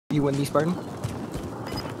You win these, Spartan?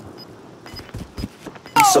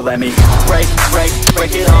 So let me break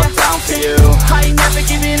it all down for you. I ain't never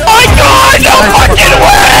giving up. My God, no fucking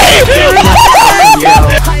way!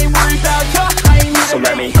 I ain't worried about you. So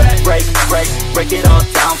let me break it all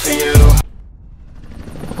down for you.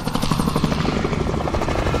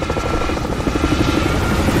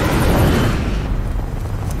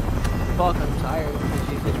 Fuck, I'm tired.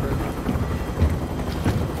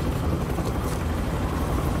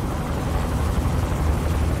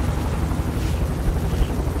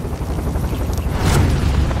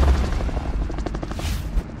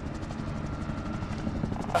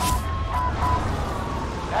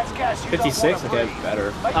 56, okay,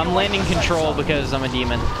 better. I'm landing control because I'm a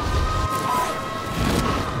demon.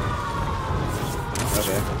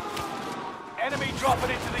 Okay. Enemy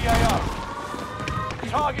dropping into the AO.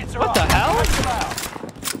 Targets are What the up. hell? Take them out.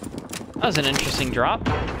 That was an interesting drop.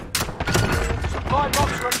 Supply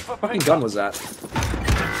box ready for What fucking pickup. gun was that?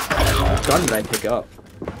 What gun did I pick up?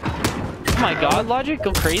 Oh my God, Logic,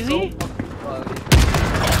 go crazy.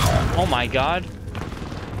 Oh my God.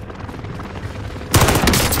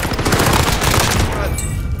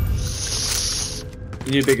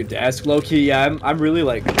 You need a bigger desk, low key. Yeah, I'm really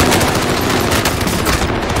like. No,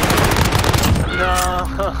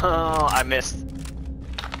 I missed.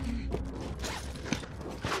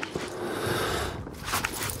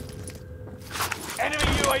 Enemy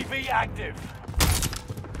UAV active.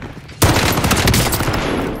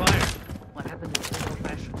 What happened to the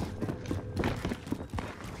fashion?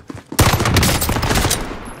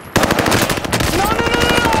 No!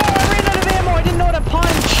 I ran out of ammo. I didn't know how to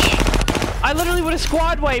punch. I literally would have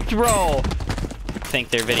squad wiped, bro. I think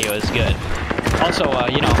their video is good. Also,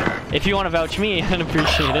 you know, if you want to vouch me, I'd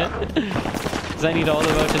appreciate it. Because I need all the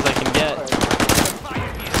vouchers I can get.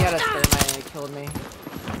 He had a thermite and he killed me.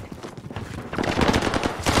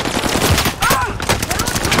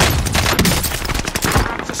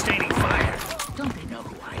 Sustaining fire. Don't they know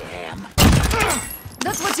who I am?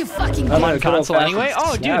 That's what you fucking I'm do. on console anyway.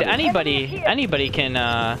 Oh, dude, Snap it. anybody can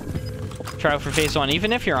try out for FaZe 1,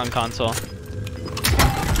 even if you're on console.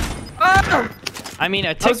 I mean, a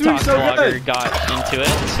was doing TikTok so vlogger good. got into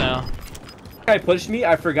it, so. Guy pushed me.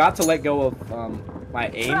 I forgot to let go of my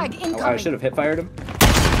aim. Frag I incoming. should have hit fired him.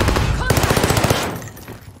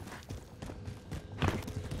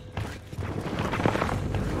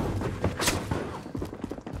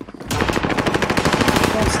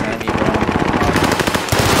 Don't stand me, bro.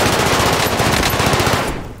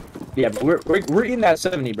 Yeah, but we're in that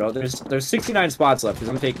 70, bro. There's 69 spots left because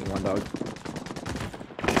I'm taking one, dog.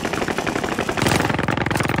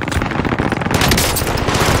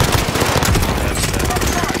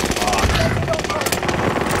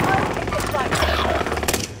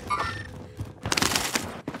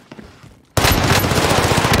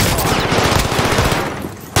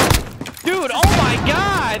 Dude, oh my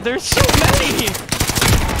God, there's so many!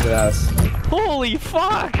 Yes. Holy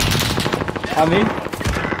fuck! On me?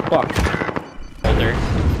 Fuck. Older.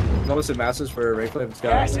 Notice it masses for Ray Flame. It's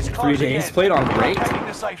got Gas is 3 closing days. in. Played on great. Locating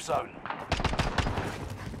the safe zone.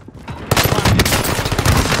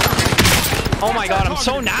 Oh my God, I'm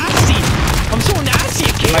so nasty! I'm so nasty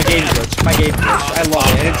at KBAM! My game glitch. My game glitch. I love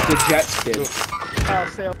it. And it's the jet skin.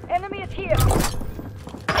 Enemy is here.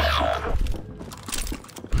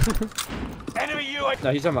 Enemy UAV.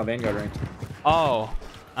 No, he's talking about Vanguard rank. Oh,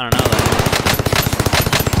 I don't know that.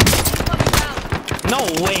 No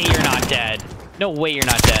way you're not dead. No way you're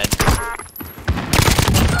not dead.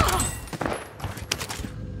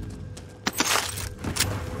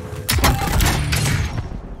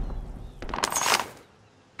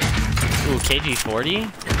 Ooh, KG40?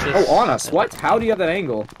 Oh, on us. What? How do you have that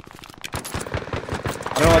angle? I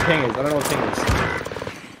don't know what ping is. I don't know what ping is.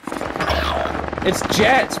 It's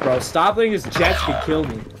jets, bro. Stop thinking it's jets could kill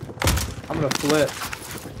me. I'm gonna flip.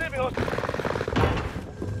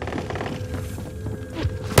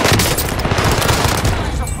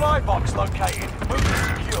 Supply box located. Move to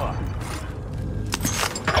secure.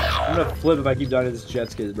 I'm gonna flip if I keep dying to this jet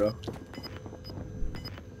skid, bro.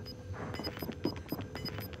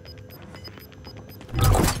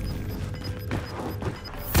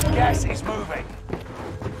 Gas is moving.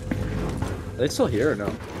 Are they still here or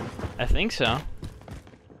no? I think so.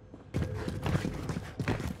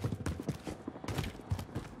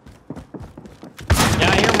 Yeah,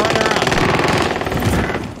 I hear him running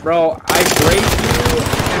around. Bro, I break you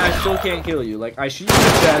and I still can't kill you. Like, I shoot you in the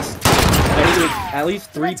chest, and I hit you with at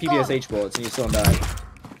least 3 Let's go. PPSH bullets and you still don't die.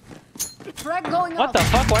 Frag going What up. the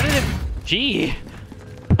fuck? Why did it... Gee.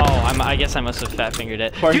 Oh, I guess I must have fat fingered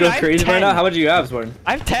it. Spartan Dude, goes I have crazy right 10. now? How much do you have, Spartan?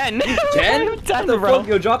 I have 10. 10? I have 10, The bro. fuck?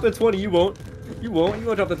 Yo, drop the 20, you won't. You won't. You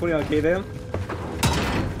won't drop the 20 on KBAM.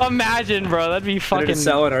 Imagine, bro. That'd be fucking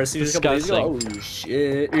Sell in RC a couple days ago. disgusting. Oh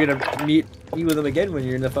shit! You're gonna meet with them again when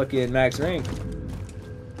you're in the fucking max rank.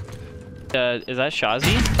 Is that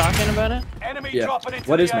Shazi talking about it? Enemy Yeah. dropping into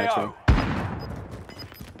What the is max AO. rank?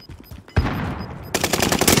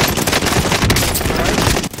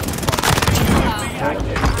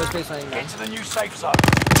 Go space lane, Get man. to the new safe zone.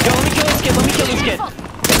 Yo, let me kill this kid. Let me kill this kid. No!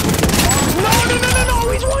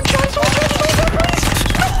 He's one shot.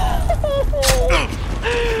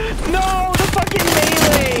 No, the fucking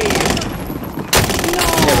melee. No.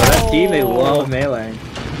 Yeah, but that team, they love melee.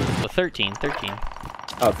 13.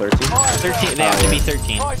 Oh, 13. 13. They have to be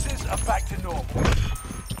 13. Prices are back to normal.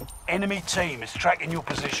 Enemy team is tracking your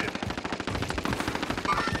position.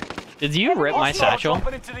 Did you rip my satchel?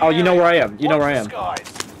 Dropping into the Oh, you know area. where I am. You know where I am. Watch the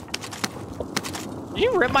skies. Did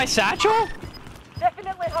you rip my satchel?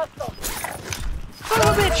 Definitely hostile. Son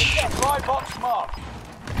of a bitch. Supply box marked.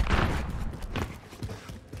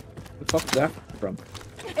 What the fuck is that from?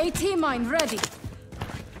 AT mine ready.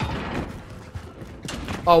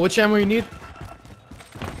 Oh, which ammo you need?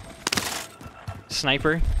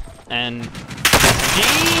 Sniper and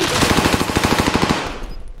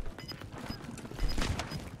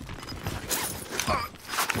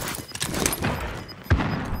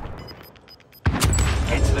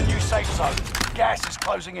Get to the new safe zone. Gas is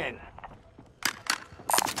closing in.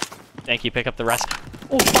 Thank you. Pick up the rest.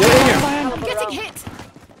 Oh, I'm getting hit.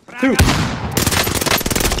 Two.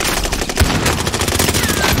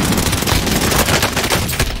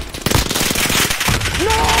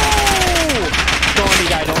 Don't let me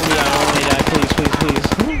die.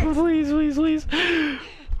 Please.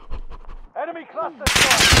 Enemy cluster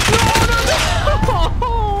strike.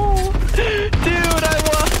 No! Dude,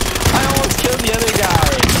 I almost killed the other guy.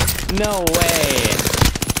 No way.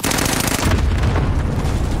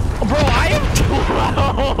 Bro, I have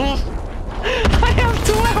 12. I have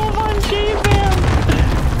 12 on KBAM.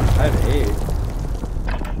 I have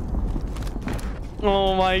 8.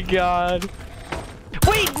 Oh my god.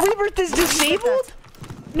 Wait, Rebirth is disabled?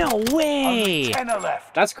 No Only way. 10 are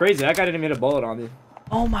left. That's crazy. That guy didn't hit a bullet on me.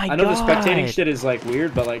 Oh my god. I know the spectating shit is like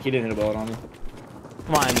weird, but like he didn't hit a bullet on me.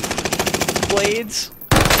 Come on. Blades.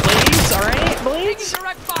 Alright? Blades?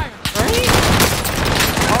 Direct fire. Alright?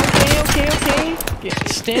 Okay. Get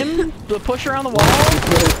stim. The push around the wall.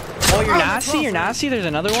 Oh, you're nasty. There's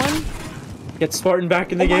another one. Get Spartan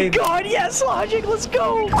back in the game. Oh my god, yes, Logic, let's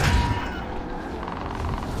go.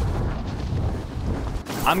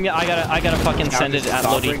 I gotta fucking send it at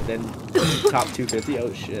Lodi. Then top 250.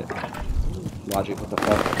 Oh shit. Logic, what the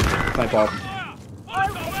fuck? Snipe off.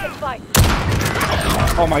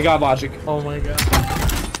 Oh my god, Logic. Oh my god.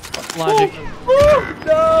 Logic. No!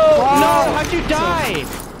 No, how'd you die?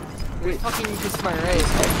 You're fucking just my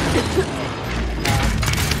race.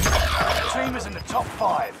 Team is in the top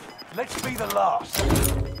 5. Let's be the last.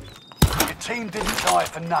 Your team didn't die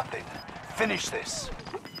for nothing. Finish this.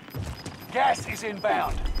 Gas is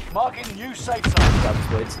inbound. Marking new safe zone. Got the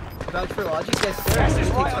blades. Vouch for Logic, yes sir. Gas is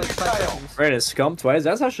It right takes on like 5 your tail. seconds. Right, it's scum twice.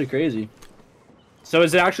 That's actually crazy. So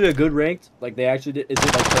is it actually a good ranked? Like they actually did? Is it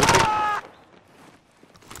like perfect?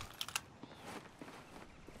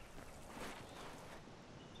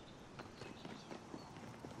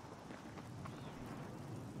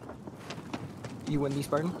 You win these,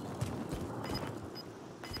 Spartan?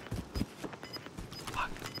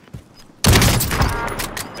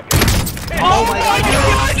 Oh my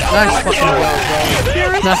god! Nice fucking job,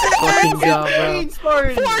 bro. Nice fucking job, bro.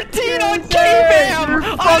 14 on KBAM!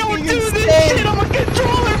 I don't do this shit, I'm a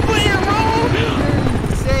controller player, bro! You're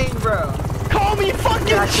insane, bro. Call me fucking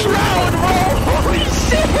Shroud, bro! Holy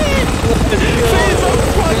shit! Phase the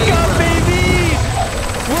fuck up, baby!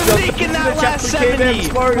 We're making that last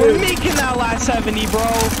 70! We're making that last 70, bro!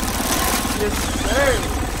 Yes, sir.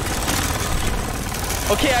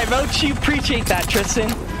 Okay, I vouch you appreciate that,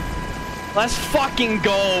 Tristan. Let's fucking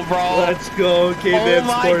go, bro! Let's go, KBAM Oh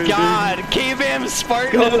my Spartan. god, KBAM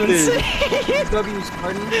Spartan Go, is insane! W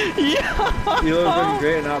Spartan. Yeah! You look fucking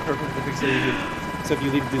great and not perfect for fixation. So if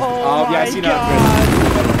you leave this. Oh yeah, I my see god!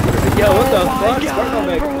 now. Yo, what the Oh my fuck? God, Spartan on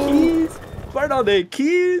the bro. keys. Spartan on the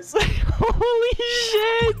keys. Holy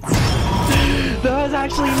shit! That was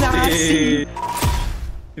actually nasty! If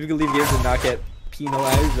you can leave games and not get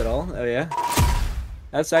penalized at all. Oh yeah.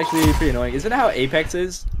 That's actually pretty annoying. Isn't that how Apex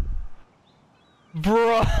is?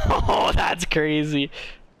 Bro, that's crazy.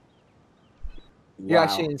 You're Wow.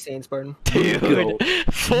 actually insane, Spartan. Dude, Go.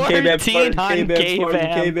 14 on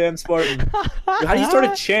KBAM. Spartan. How do you start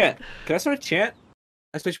a chant? Can I start a chant?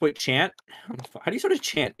 Wait, chant? How do you start a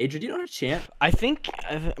chant? Adrian, do you know how to chant? I think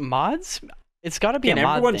mods? It's got to be Can a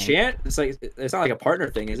mod everyone thing. chant? It's like it's not like a partner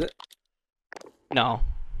thing, is it? No.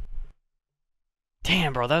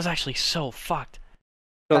 Damn, bro, that was actually so fucked.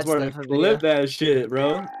 That's That's why the clip that shit,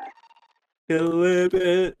 bro. Clip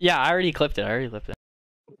it. Yeah, I already clipped it.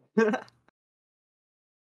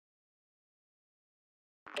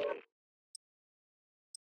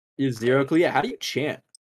 You zero clue. Yeah, how do you chant?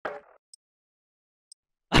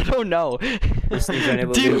 I don't know. Listeners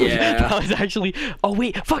unable to- Dude, yeah. that was actually. Oh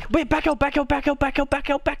wait, fuck! Wait, back out! Aren't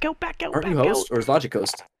you host or is Logic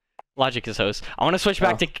host? Logic is host. I want to switch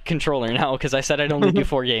back to controller now because I said I'd only do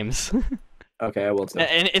 4 games. Okay, I will too.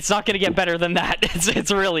 And it's not gonna get better than that.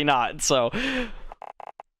 It's really not. So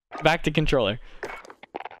back to controller.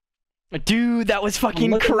 Dude, that was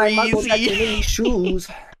fucking crazy. Shoes.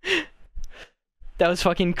 That was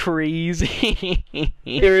fucking crazy.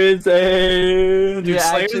 There is a. Dude, Yeah,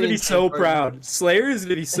 Slayer's actually, gonna be it's so so proud. Slayer is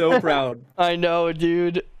gonna be so proud. I know,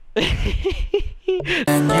 dude.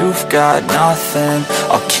 And you've got nothing,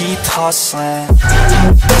 I'll keep hustling.